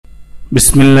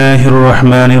بسم الله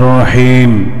الرحمن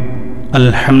الرحيم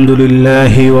الحمد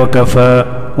لله وكفى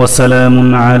وسلام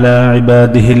على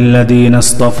عباده الذين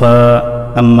اصطفى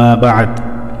أما بعد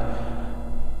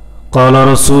قال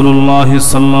رسول الله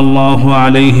صلى الله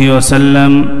عليه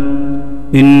وسلم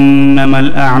إنما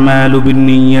الأعمال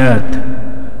بالنيات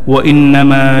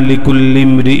وإنما لكل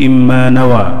امرئ ما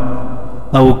نوى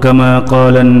أو كما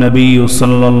قال النبي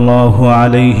صلى الله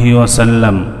عليه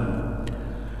وسلم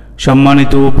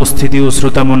সম্মানিত উপস্থিতি ও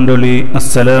শ্রোতা মণ্ডলী,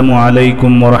 আসসালামু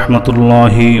আলাইকুম ওয়া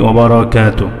রাহমাতুল্লাহি ওয়া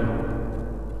বারাকাতুহু।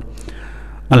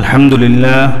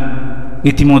 আলহামদুলিল্লাহ,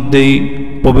 ইতিমধ্যেই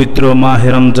পবিত্র মাহে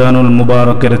রমজানুল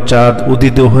মুবারকের চাঁদ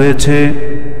উদিত হয়েছে।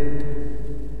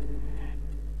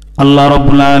 আল্লাহ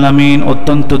রাব্বুল আলামিন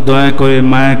অত্যন্ত দয়া করে,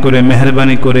 মায়া করে,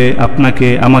 মেহেরবানি করে আপনাকে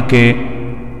আমাকে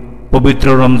পবিত্র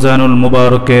রমজানুল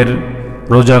মুবারকের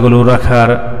রোজাগুলো রাখার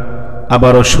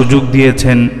আবারও সুযোগ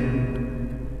দিয়েছেন।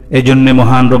 এই জন্য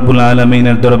মহান রব্বুল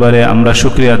আলামিনের দরবারে আমরা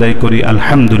শুকরিয়া আদায় করি,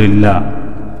 আলহামদুলিল্লাহ।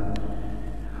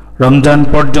 রমজান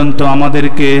পর্যন্ত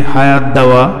আমাদেরকে হায়াত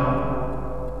দেওয়া,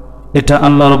 এটা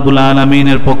আল্লাহ রব্বুল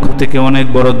আলামিনের পক্ষ থেকে অনেক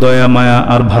বড় দয়া, মায়া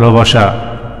আর ভালোবাসা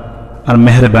আর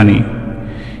মেহেরবানি।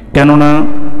 কেননা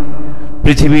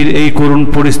পৃথিবীর এই করুণ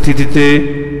পরিস্থিতিতে,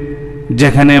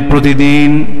 যেখানে প্রতিদিন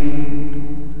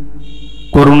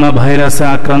করোনা ভাইরাসে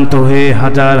আক্রান্ত হয়ে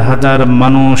হাজার হাজার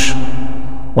মানুষ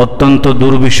অত্যন্ত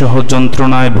দুর্বিষহ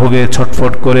যন্ত্রণায় ভোগে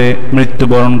ছটফট করে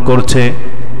মৃত্যুবরণ করছে,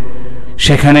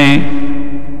 সেখানে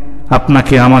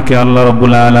আপনাকে আমাকে আল্লাহ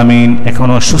রাব্বুল আলামিন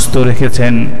এখনো সুস্থ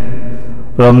রেখেছেন,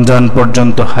 রমজান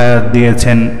পর্যন্ত হায়াত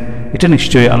দিয়েছেন। এটা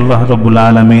নিশ্চয়ই আল্লাহ রাব্বুল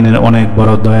আলামিনের অনেক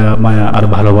বড় দয়া, মায়া আর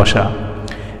ভালোবাসা।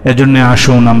 এজন্য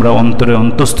আসুন আমরা অন্তরে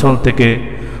অন্তঃস্থল থেকে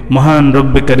মহান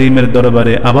রব্বে করিমের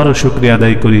দরবারে আবারও শুকরিয়া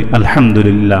আদায় করি,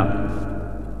 আলহামদুলিল্লাহ।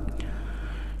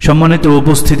 সম্মানিত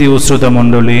উপস্থিতি ও শ্রোতা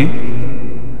মণ্ডলী,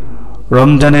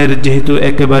 রমজানের যেহেতু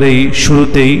একেবারেই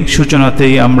শুরুতেই,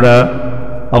 সূচনাতেই আমরা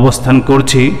অবস্থান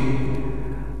করছি,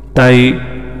 তাই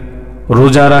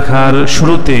রোজা রাখার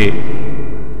শুরুতে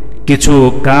কিছু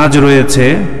কাজ রয়েছে,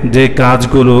 যে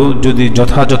কাজগুলো যদি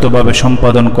যথাযথভাবে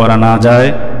সম্পাদন করা না যায়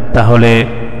তাহলে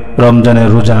রমজানের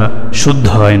রোজা শুদ্ধ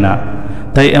হয় না।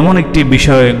 তাই এমন একটি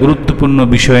বিষয়, গুরুত্বপূর্ণ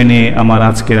বিষয় নিয়ে আমার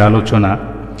আজকের আলোচনা,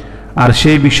 আর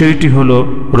সেই বিষয়টি হলো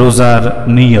রোজার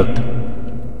নিয়ত।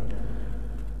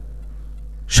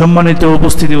 সম্মানিত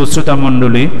উপস্থিতি ও শ্রোতা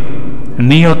মণ্ডলী,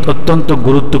 নিয়ত অত্যন্ত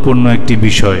গুরুত্বপূর্ণ একটি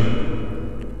বিষয়।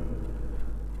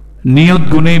 নিয়ত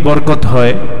গুণেই বরকত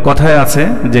হয়, কথায় আছে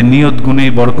যে নিয়ত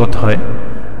গুণেই বরকত হয়।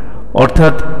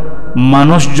 অর্থাৎ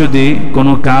মানুষ যদি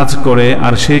কোনো কাজ করে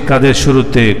আর সেই কাজের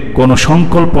শুরুতে কোনো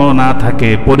সংকল্প না থাকে,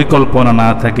 পরিকল্পনা না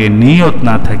থাকে, নিয়ত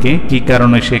না থাকে কি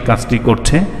কারণে সেই কাজটি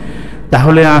করছে,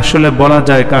 তাহলে আসলে বলা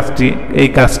যায় এই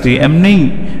কাজটি এমনিই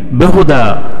বেহুদা,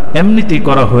 এমনিতেই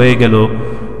করা হয়ে গেল।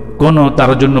 কোনো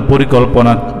তার জন্য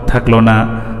পরিকল্পনা থাকলো না,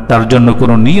 তার জন্য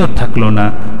কোনো নিয়ত থাকলো না।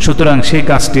 সুতরাং সেই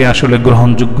কাজটি আসলে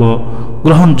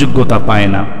গ্রহণযোগ্যতা পায়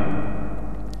না।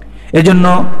 এজন্য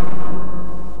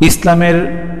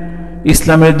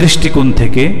ইসলামের দৃষ্টিকোণ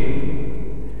থেকে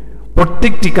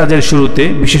প্রত্যেকটি কাজের শুরুতে,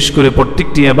 বিশেষ করে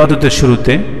প্রত্যেকটি ইবাদতের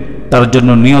শুরুতে তার জন্য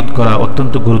নিয়ত করা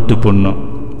অত্যন্ত গুরুত্বপূর্ণ।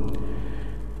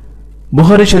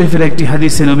 বুখারী শরীফের একটি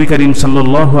হাদিসে নবী করিম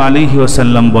সাল্লাল্লাহু আলাইহি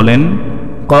ওয়াসাল্লাম বলেন,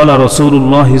 ক্বালা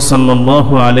রাসূলুল্লাহ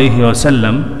সাল্লাল্লাহু আলাইহি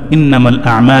ওয়াসাল্লাম ইন্নামাল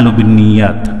আ'মালু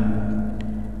বিন্নিয়াত।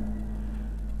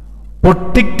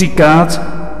 প্রত্যেকটি কাজ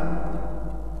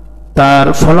তার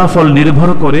ফলাফল নির্ভর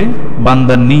করে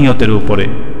বান্দার নিয়তের উপরে।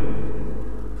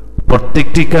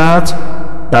 প্রত্যেকটি কাজ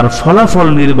তার ফলাফল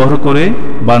নির্ভর করে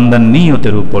বান্দার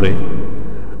নিয়তের উপরে।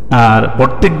 আর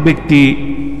প্রত্যেক ব্যক্তি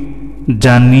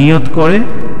যা নিয়ত করে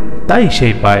তাই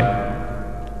সেই পায়।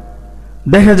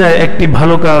 দেখা যায় একটি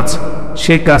ভালো কাজ,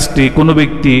 সেই কাজটি কোনো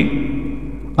ব্যক্তি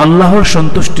আল্লাহর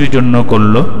সন্তুষ্টির জন্য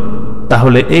করল,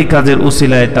 তাহলে এই কাজের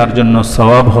উসিলায় তার জন্য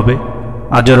সওয়াব হবে,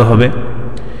 আজর হবে।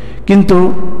 কিন্তু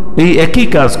এই একই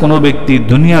কাজ কোনো ব্যক্তি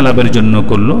দুনিয়া লাভের জন্য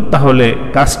করল, তাহলে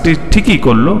কাজটি ঠিকই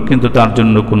করলো কিন্তু তার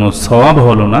জন্য কোনো সওয়াব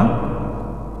হলো না।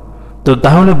 তো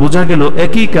তাহলে বোঝা গেল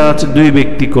একই কাজ দুই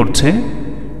ব্যক্তি করছে,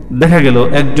 দেখা গেল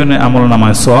একজনের আমল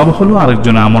নামায় সওয়াব হলো,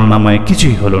 আরেকজনের আমল নামায়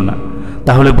কিছুই হলো না।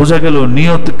 তাহলে বোঝা গেল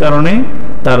নিয়ত কারণে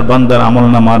তার বান্দার আমল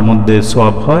নামার মধ্যে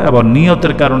সওয়াব হয়, আবার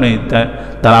নিয়তের কারণে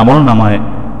তার আমল নামায়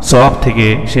সওয়াব থেকে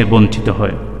সে বঞ্চিত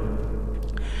হয়।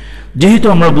 যেহেতু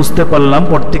আমরা বুঝতে পারলাম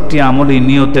প্রত্যেকটি আমলই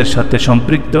নিয়তের সাথে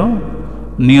সম্পৃক্ত,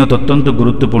 নিয়ত অত্যন্ত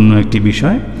গুরুত্বপূর্ণ একটি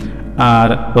বিষয়। আর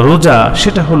রোজা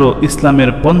সেটা হলো ইসলামের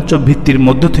পঞ্চভিত্তির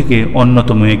মধ্য থেকে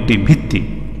অন্যতম একটি ভিত্তি।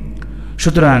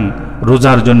 সুতরাং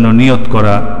রোজার জন্য নিয়ত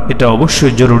করা এটা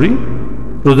অবশ্যই জরুরি,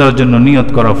 রোজার জন্য নিয়ত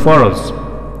করা ফরজ।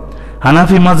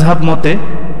 হানাফি মাযহাব মতে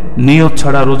নিয়ত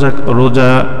ছাড়া রোজা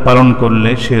পালন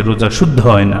করলে সে রোজা শুদ্ধ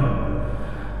হয় না।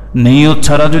 নিয়ত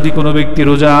ছাড়া যদি কোনো ব্যক্তি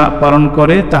রোজা পালন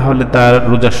করে তাহলে তার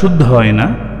রোজা শুদ্ধ হয় না।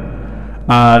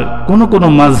 আর কোনো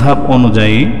মাযহাব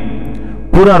অনুযায়ী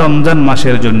পুরা রমজান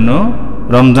মাসের জন্য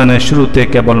রমজানের শুরুতে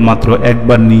কেবলমাত্র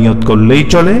একবার নিয়ত করলেই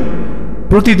চলে,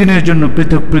 প্রতিদিনের জন্য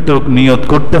পৃথক পৃথক নিয়ত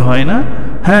করতে হয় না।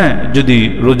 হ্যাঁ, যদি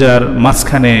রোজার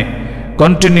মাঝখানে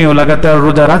কন্টিনিউ লাগাতার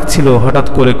রোজা রাখছিল, হঠাৎ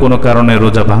করে কোনো কারণে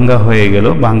রোজা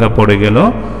ভাঙ্গা পড়ে গেল,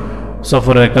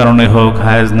 সফরের কারণে হোক,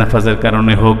 হায়েজ নাফাজের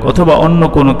কারণে হোক, অথবা অন্য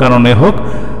কোনো কারণে হোক,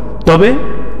 তবে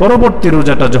পরবর্তী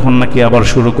রোজাটা যখন নাকি আবার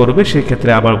শুরু করবে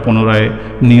সেক্ষেত্রে আবার পুনরায়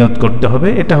নিয়ত করতে হবে।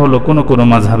 এটা হলো কোনো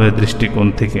মাযহাবের দৃষ্টিকোণ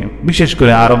থেকে, বিশেষ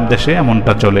করে আরব দেশে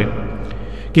এমনটা চলে।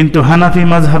 কিন্তু হানাফি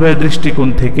মাযহাবের দৃষ্টিকোণ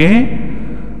থেকে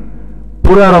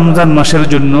পুরা রমজান মাসের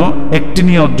জন্য একটি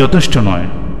নিয়ত যথেষ্ট নয়,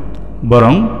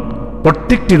 বরং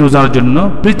প্রত্যেকটি রোজার জন্য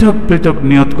পৃথক পৃথক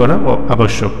নিয়ত করা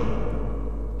আবশ্যক।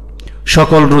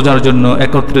 সকল রোজার জন্য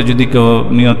একত্রে যদি কেউ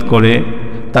নিয়ত করে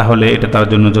তাহলে এটা তার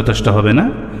জন্য যথেষ্ট হবে না।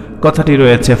 কথাটি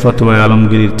রয়েছে ফতোয়া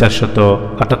আলমগীরির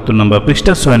 478 নম্বর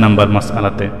পৃষ্ঠা 6 নম্বর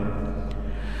মাসআলাতে।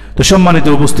 তো সম্মানিত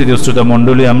উপস্থিতি শ্রোতা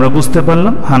মণ্ডলী, আমরা বুঝতে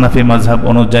পারলাম হানাফি মাযহাব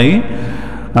অনুযায়ী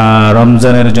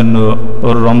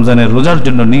রমজানের রোজার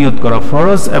জন্য নিয়ত করা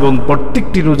ফরজ এবং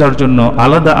প্রত্যেকটি রোজার জন্য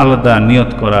আলাদা আলাদা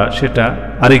নিয়ত করা সেটা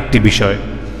আরেকটি বিষয়।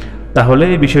 তাহলে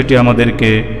এই বিষয়টি আমাদেরকে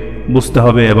বুঝতে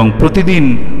হবে এবং প্রতিদিন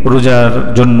রোজার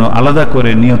জন্য আলাদা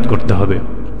করে নিয়ত করতে হবে।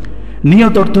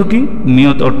 নিয়ত অর্থ কি?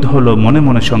 নিয়ত অর্থ হলো মনে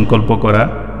মনে সংকল্প করা।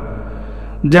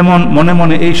 যেমন মনে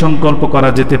মনে এই সংকল্প করা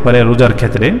যেতে পারে রোজার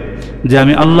ক্ষেত্রে যে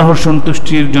আমি আল্লাহর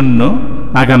সন্তুষ্টির জন্য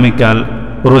আগামীকাল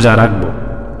রোজা রাখব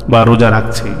বা রোজা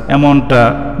রাখছি, এমনটা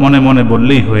মনে মনে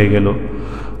বললেই হয়ে গেল।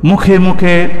 মুখে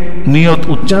মুখে নিয়ত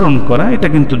উচ্চারণ করা এটা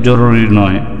কিন্তু জরুরি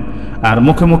নয়। আর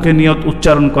মুখে মুখে নিয়ত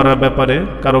উচ্চারণ করার ব্যাপারে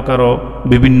কারো কারো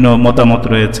বিভিন্ন মতামত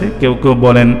রয়েছে। কেউ কেউ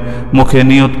বলেন মুখে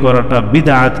নিয়ত করাটা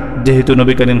বিদআত, যেহেতু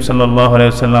নবী করিম সাল্লাল্লাহু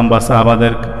আলাইহি ওয়াসাল্লাম বা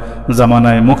সাহাবাদের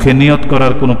জামানায় মুখে নিয়ত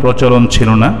করার কোনো প্রচলন ছিল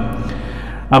না।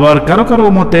 আবার কারো কারো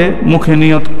মতে মুখে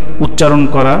নিয়ত উচ্চারণ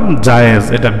করা জায়েজ,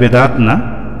 এটা বিদআত না।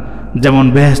 যেমন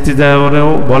বেহেশতি জাওয়ারেও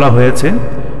বলা হয়েছে,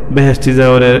 বেহেশতি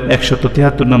জাওয়ারের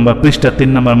 173 নম্বর পৃষ্ঠা 3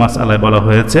 নম্বর মাসআলায় বলা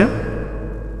হয়েছে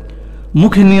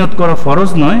মুখে নিয়ত করা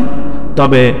ফরজ নয়,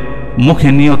 তবে মুখে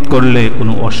নিয়ত করলে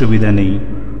কোনো অসুবিধা নেই।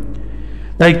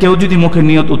 তাই কেউ যদি মুখে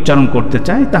নিয়ত উচ্চারণ করতে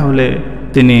চায় তাহলে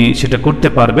তিনি সেটা করতে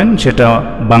পারবেন, সেটা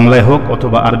বাংলায় হোক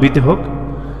অথবা আরবিতে হোক।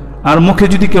 আর মুখে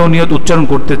যদি কেউ নিয়ত উচ্চারণ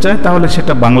করতে চায় তাহলে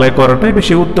সেটা বাংলায় করাটাই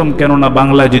বেশি উত্তম, কেননা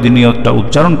বাংলায় যদি নিয়তটা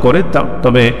উচ্চারণ করে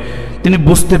তবে তিনি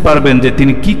বুঝতে পারবেন যে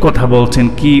তিনি কি কথা বলছেন,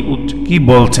 কি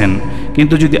বলছেন।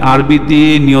 কিন্তু যদি আরবি দিয়ে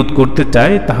নিয়ত করতে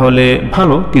চায় তাহলে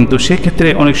ভালো, কিন্তু সেক্ষেত্রে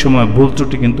অনেক সময় ভুল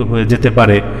ত্রুটি কিন্তু হয়ে যেতে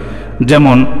পারে।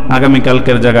 যেমন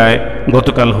আগামীকালকের জায়গায়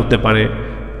গতকাল হতে পারে,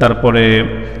 তারপরে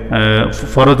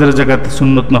ফরজের জায়গাতে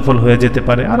সুন্নত নফল হয়ে যেতে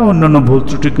পারে, আরও অন্যান্য ভুল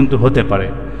ত্রুটি কিন্তু হতে পারে।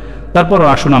 তারপরও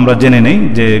আসুন আমরা জেনে নেই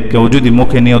যে কেউ যদি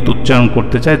মুখে নিয়ত উচ্চারণ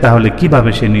করতে চায় তাহলে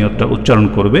কিভাবে সে নিয়তটা উচ্চারণ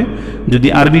করবে। যদি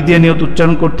আরবি দিয়ে নিয়ত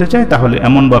উচ্চারণ করতে চায় তাহলে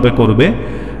এমনভাবে করবে,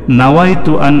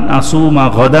 নাওয়াইতু আন আসুমা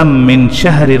গাদাম মিন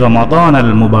শাহরি রমাদান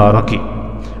আল মুবারাকি।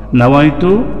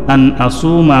 নাওয়াইতু আন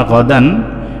আসুমা গাদান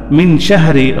মিন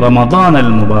শাহরি রমাদান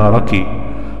আল মুবারাকি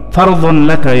ফারদান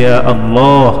লাকা ইয়া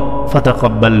আল্লাহ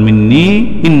ফাতাকাব্বাল মিন্নি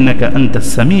ইন্নাকা আনতাস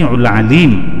সামিউল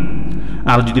আলিম।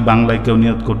 আর যদি বাংলায় কেউ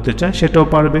নিয়ত করতে চায় সেটাও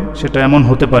পারবে। সেটা এমন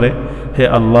হতে পারে, হে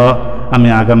আল্লাহ, আমি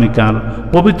আগামীকাল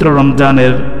পবিত্র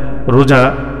রমজানের রোজা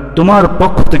তোমার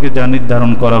পক্ষ থেকে যা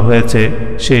নির্ধারণ করা হয়েছে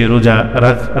সেই রোজা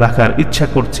রাখার ইচ্ছা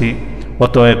করছি,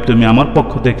 অতএব তুমি আমার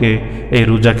পক্ষ থেকে এই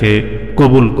রোজাকে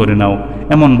কবুল করে নাও।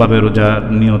 এমনভাবে রোজা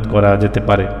নিয়ত করা যেতে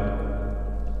পারে।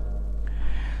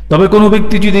 তবে কোনো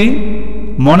ব্যক্তি যদি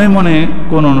মনে মনে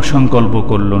কোনো সংকল্প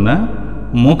করল না,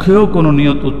 মুখেও কোনো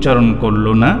নিয়ত উচ্চারণ করল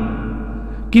না,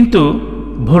 কিন্তু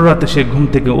ভোর রাতে সে ঘুম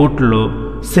থেকে উঠল,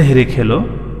 সেহরি খেলো,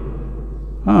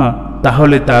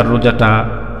 তাহলে তার রোজাটা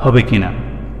হবে কিনা?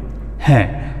 হ্যাঁ,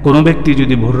 কোনো ব্যক্তি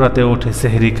যদি ভোর রাতে উঠে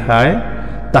সেহরি খায়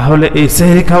তাহলে এই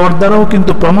সেহরি খাওয়ার দ্বারাও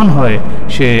কিন্তু প্রমাণ হয়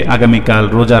সে আগামীকাল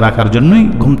রোজা রাখার জন্যই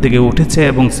ঘুম থেকে উঠেছে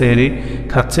এবং সেহরি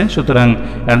খাচ্ছে। সুতরাং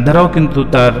এর দ্বারাও কিন্তু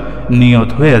তার নিয়ত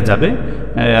হয়ে যাবে।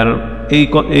 আর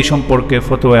এই সম্পর্কে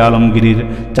ফতোয়া আলমগীরির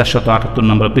 478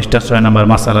 নম্বর পৃষ্ঠা 6 নম্বর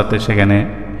মাসআলাতে সেখানে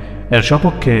এর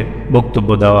সপক্ষে বক্তব্য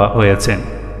দেওয়া হয়েছে।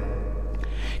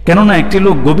 কেননা একটি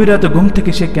লোক গভীর রাতে ঘুম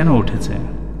থেকে সে কেন উঠেছে,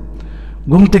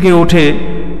 ঘুম থেকে উঠে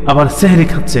আবার সেহরি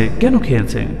খাচ্ছে, কেন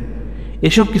খেয়েছে,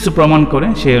 এসব কিছু প্রমাণ করে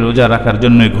সে রোজা রাখার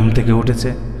জন্যই ঘুম থেকে উঠেছে,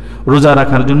 রোজা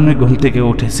রাখার জন্যই ঘুম থেকে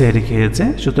উঠে সেহরি খেয়েছে।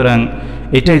 সুতরাং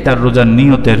এটাই তার রোজার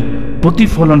নিয়তের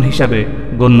প্রতিফলন হিসাবে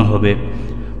গণ্য হবে।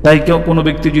 তাই কোনো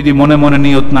ব্যক্তি যদি মনে মনে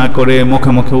নিয়ত না করে,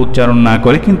 মুখে মুখে উচ্চারণ না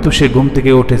করে, কিন্তু সে ঘুম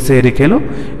থেকে উঠে সেহরি খেলো,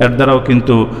 এর দ্বারাও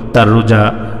কিন্তু তার রোজা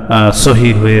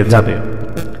সহি হয়ে যাবে।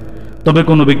 তবে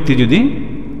কোনো ব্যক্তি যদি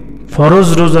ফরজ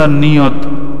রোজার নিয়ত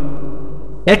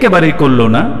একেবারেই করলো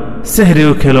না,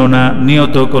 সেহরিও খেলো না,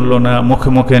 নিয়তও করলো না, মুখে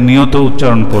মুখে নিয়ত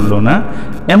উচ্চারণ করলো না,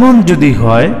 এমন যদি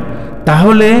হয়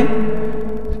তাহলে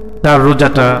তার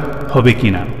রোজাটা হবে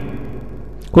কিনা।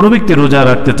 কোনো ব্যক্তি রোজা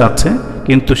রাখতে চাচ্ছে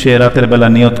কিন্তু সে রাতের বেলা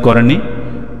নিয়ত করেনি,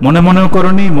 মনে মনেও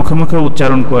করেনি, মুখে মুখে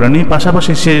উচ্চারণ করেনি,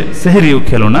 পাশাপাশি সে সেহরিও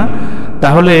খেলো না,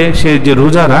 তাহলে সে যে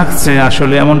রোজা রাখছে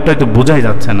আসলে এমনটাই তো বোঝাই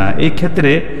যাচ্ছে না। এই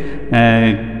ক্ষেত্রে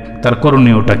তার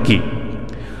করণীয়টা কি?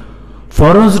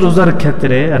 ফরজ রোজার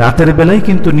ক্ষেত্রে রাতের বেলায়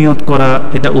কিন্তু নিয়ত করা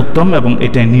এটা উত্তম এবং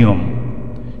এটাই নিয়ম।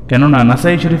 কেননা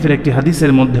নাসাই শরীফের একটি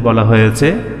হাদিসের মধ্যে বলা হয়েছে,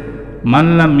 মান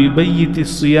লাম ইউবাইয়িতি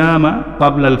সিয়ামা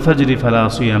ক্বাবলা আল ফাজরি ফালা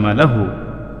সিয়ামা লাহু,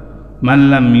 মান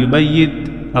লাম ইউবাইয়িত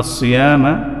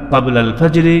আস-সিয়ামা ক্বাবলা আল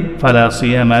ফাজরি ফালা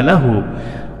সিয়ামা লাহু।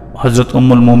 হযরত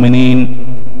উম্মুল মুমিনিন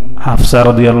হাফসা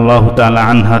রাদিয়াল্লাহু তাআলা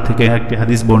আনহা থেকে একটি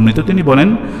হাদিস বর্ণিত, তিনি বলেন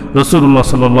রাসূলুল্লাহ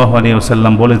সাল্লাল্লাহু আলাইহি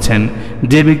ওয়াসাল্লাম বলেছেন,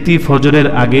 যে ব্যক্তি ফজরের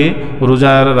আগে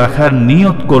রোজা রাখার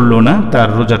নিয়ত করলো না তার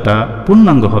রোজাটা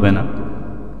পূর্ণাঙ্গ হবে না।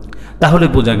 তাহলে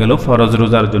বোঝা গেল ফরজ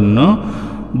রোজার জন্য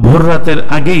ভোর রাতের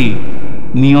আগেই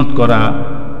নিয়ত করা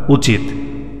উচিত।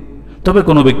 তবে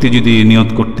কোনো ব্যক্তি যদি নিয়ত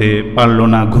করতে পারলো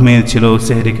না, ঘুমিয়েছিল,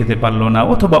 সেহরি খেতে পারলো না,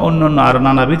 অথবা অন্যান্য আর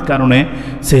নানাবিধ কারণে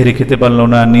সেহরি খেতে পারলো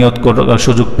না, নিয়ত করার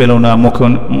সুযোগ পেল না, মুখে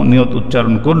নিয়ত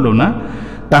উচ্চারণ করলো না,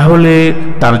 তাহলে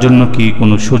তার জন্য কি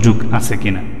কোনো সুযোগ আছে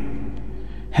কিনা?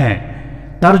 হ্যাঁ,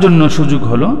 তার জন্য সুযোগ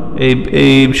হলো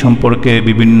এই সম্পর্কে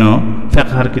বিভিন্ন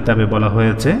ফিকহের কিতাবে বলা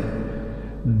হয়েছে,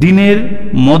 দিনের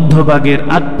মধ্যভাগের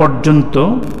আগ পর্যন্ত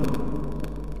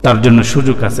তার জন্য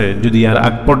সুযোগ আছে। যদি আর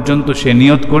আগ পর্যন্ত সে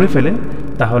নিয়ত করে ফেলে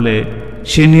তাহলে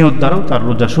সে নিয়ত দ্বারাও তার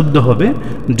রোজা শুদ্ধ হবে।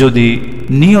 যদি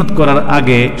নিয়ত করার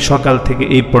আগে সকাল থেকে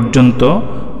এই পর্যন্ত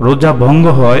রোজা ভঙ্গ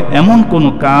হয় এমন কোনো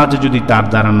কাজ যদি তার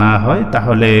দ্বারা না হয়,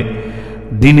 তাহলে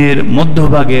দিনের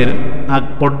মধ্যভাগের আগ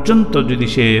পর্যন্ত যদি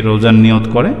সে রোজার নিয়ত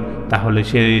করে তাহলে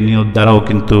সে নিয়ত দ্বারাও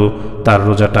কিন্তু তার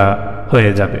রোজাটা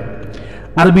হয়ে যাবে।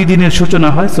 আরবি দিনের সূচনা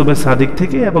হয় সুবে সাদিক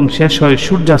থেকে এবং শেষ হয়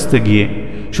সূর্যাস্তে গিয়ে।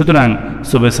 সুতরাং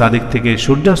সুবে সাদিক থেকে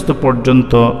সূর্যাস্ত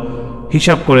পর্যন্ত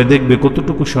হিসাব করে দেখবে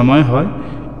কতটুকু সময় হয়,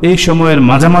 এই সময়ের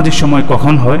মাঝামাঝি সময়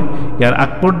কখন হয়, এর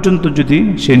আগ পর্যন্ত যদি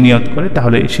সে নিয়ত করে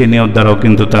তাহলে সেই নিয়ত দ্বারাও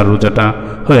কিন্তু তার রোজাটা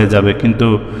হয়ে যাবে। কিন্তু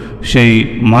সেই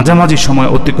মাঝামাঝি সময়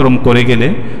অতিক্রম করে গেলে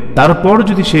তারপর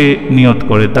যদি সে নিয়ত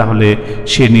করে তাহলে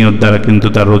সে নিয়ত দ্বারা কিন্তু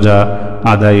তার রোজা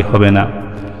আদায় হবে না।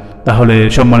 তাহলে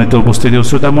সম্মানিত উপস্থিতি ও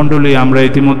শ্রোতা মণ্ডলী, আমরা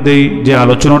ইতিমধ্যেই যে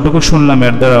আলোচনাটুকু শুনলাম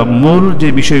এর দ্বারা মূল যে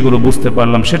বিষয়গুলো বুঝতে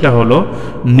পারলাম সেটা হলো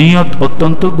নিয়ত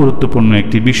অত্যন্ত গুরুত্বপূর্ণ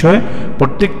একটি বিষয়।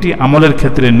 প্রত্যেকটি আমলের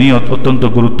ক্ষেত্রে নিয়ত অত্যন্ত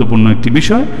গুরুত্বপূর্ণ একটি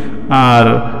বিষয়। আর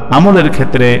আমলের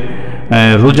ক্ষেত্রে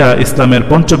রোজা ইসলামের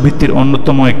পঞ্চভিত্তির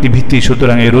অন্যতম একটি ভিত্তি,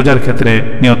 সুতরাং এই রোজার ক্ষেত্রে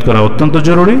নিয়ত করা অত্যন্ত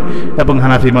জরুরি। এবং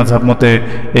হানাফি মাযহাব মতে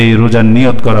এই রোজার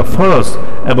নিয়ত করা ফরজ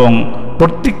এবং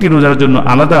প্রত্যেকটি রোজার জন্য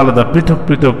আলাদা আলাদা পৃথক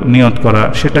পৃথক নিয়ত করা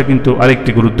সেটা কিন্তু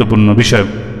আরেকটি গুরুত্বপূর্ণ বিষয়।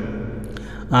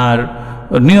 আর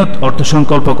নিয়ত অর্থ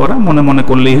সংকল্প করা মনে মনে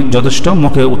করলেই যথেষ্ট,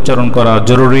 মুখে উচ্চারণ করা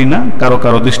জরুরি না। কারো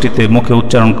কারো দৃষ্টিতে মুখে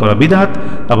উচ্চারণ করা বিদআত,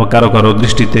 আবার কারো কারো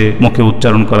দৃষ্টিতে মুখে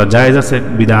উচ্চারণ করা জায়েজ আছে,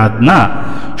 বিদআত না।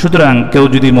 সুতরাং কেউ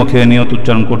যদি মুখে নিয়ত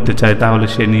উচ্চারণ করতে চায় তাহলে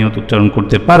সে নিয়ত উচ্চারণ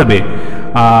করতে পারবে।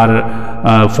 আর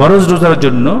ফরজ রোজার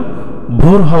জন্য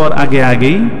ভোর হওয়ার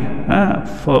আগেই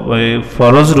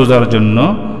ফরজ রোজার জন্য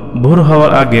ভোর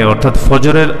হওয়ার আগে অর্থাৎ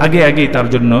ফজরের আগেই তার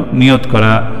জন্য নিয়ত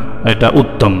করা এটা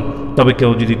উত্তম। তবে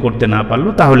কেউ যদি করতে না পারলো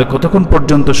তাহলে কতক্ষণ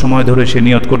পর্যন্ত সময় ধরে সে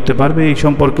নিয়ত করতে পারবে এই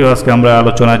সম্পর্কেও আজকে আমরা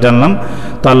আলোচনা জানলাম।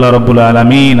 তো আল্লাহ রাব্বুল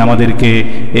আলামিন আমাদেরকে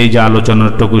এই যে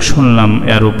আলোচনাটুকু শুনলাম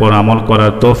এর উপর আমল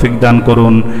করার তৌফিক দান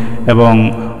করুন এবং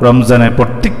রমজানে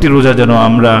প্রত্যেকটি রোজা যেন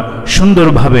আমরা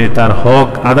সুন্দরভাবে তার হক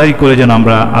আদায় করে যেন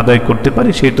আমরা আদায় করতে পারি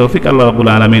সেই তৌফিক আল্লাহ রাব্বুল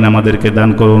আলামিন আমাদেরকে দান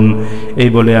করুন। এই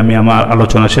বলে আমি আমার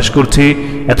আলোচনা শেষ করছি।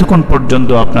 এতক্ষণ পর্যন্ত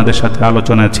আপনাদের সাথে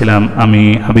আলোচনায় ছিলাম আমি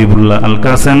হাবিবুল্লাহ আল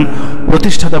কাসেম,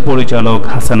 প্রতিষ্ঠাতা পরিচালক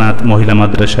হাসানাত মহিলা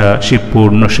মাদ্রাসা শিবপুর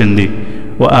নরসিংদী।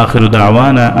 ওয়া আখিরু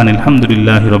দাওয়ানা আনিল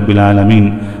হামদুলিল্লাহি রাব্বিল আলামিন।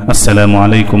 আসসালামু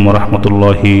আলাইকুম ওয়া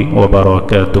রাহমাতুল্লাহি ওয়া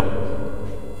বারাকাতুহু।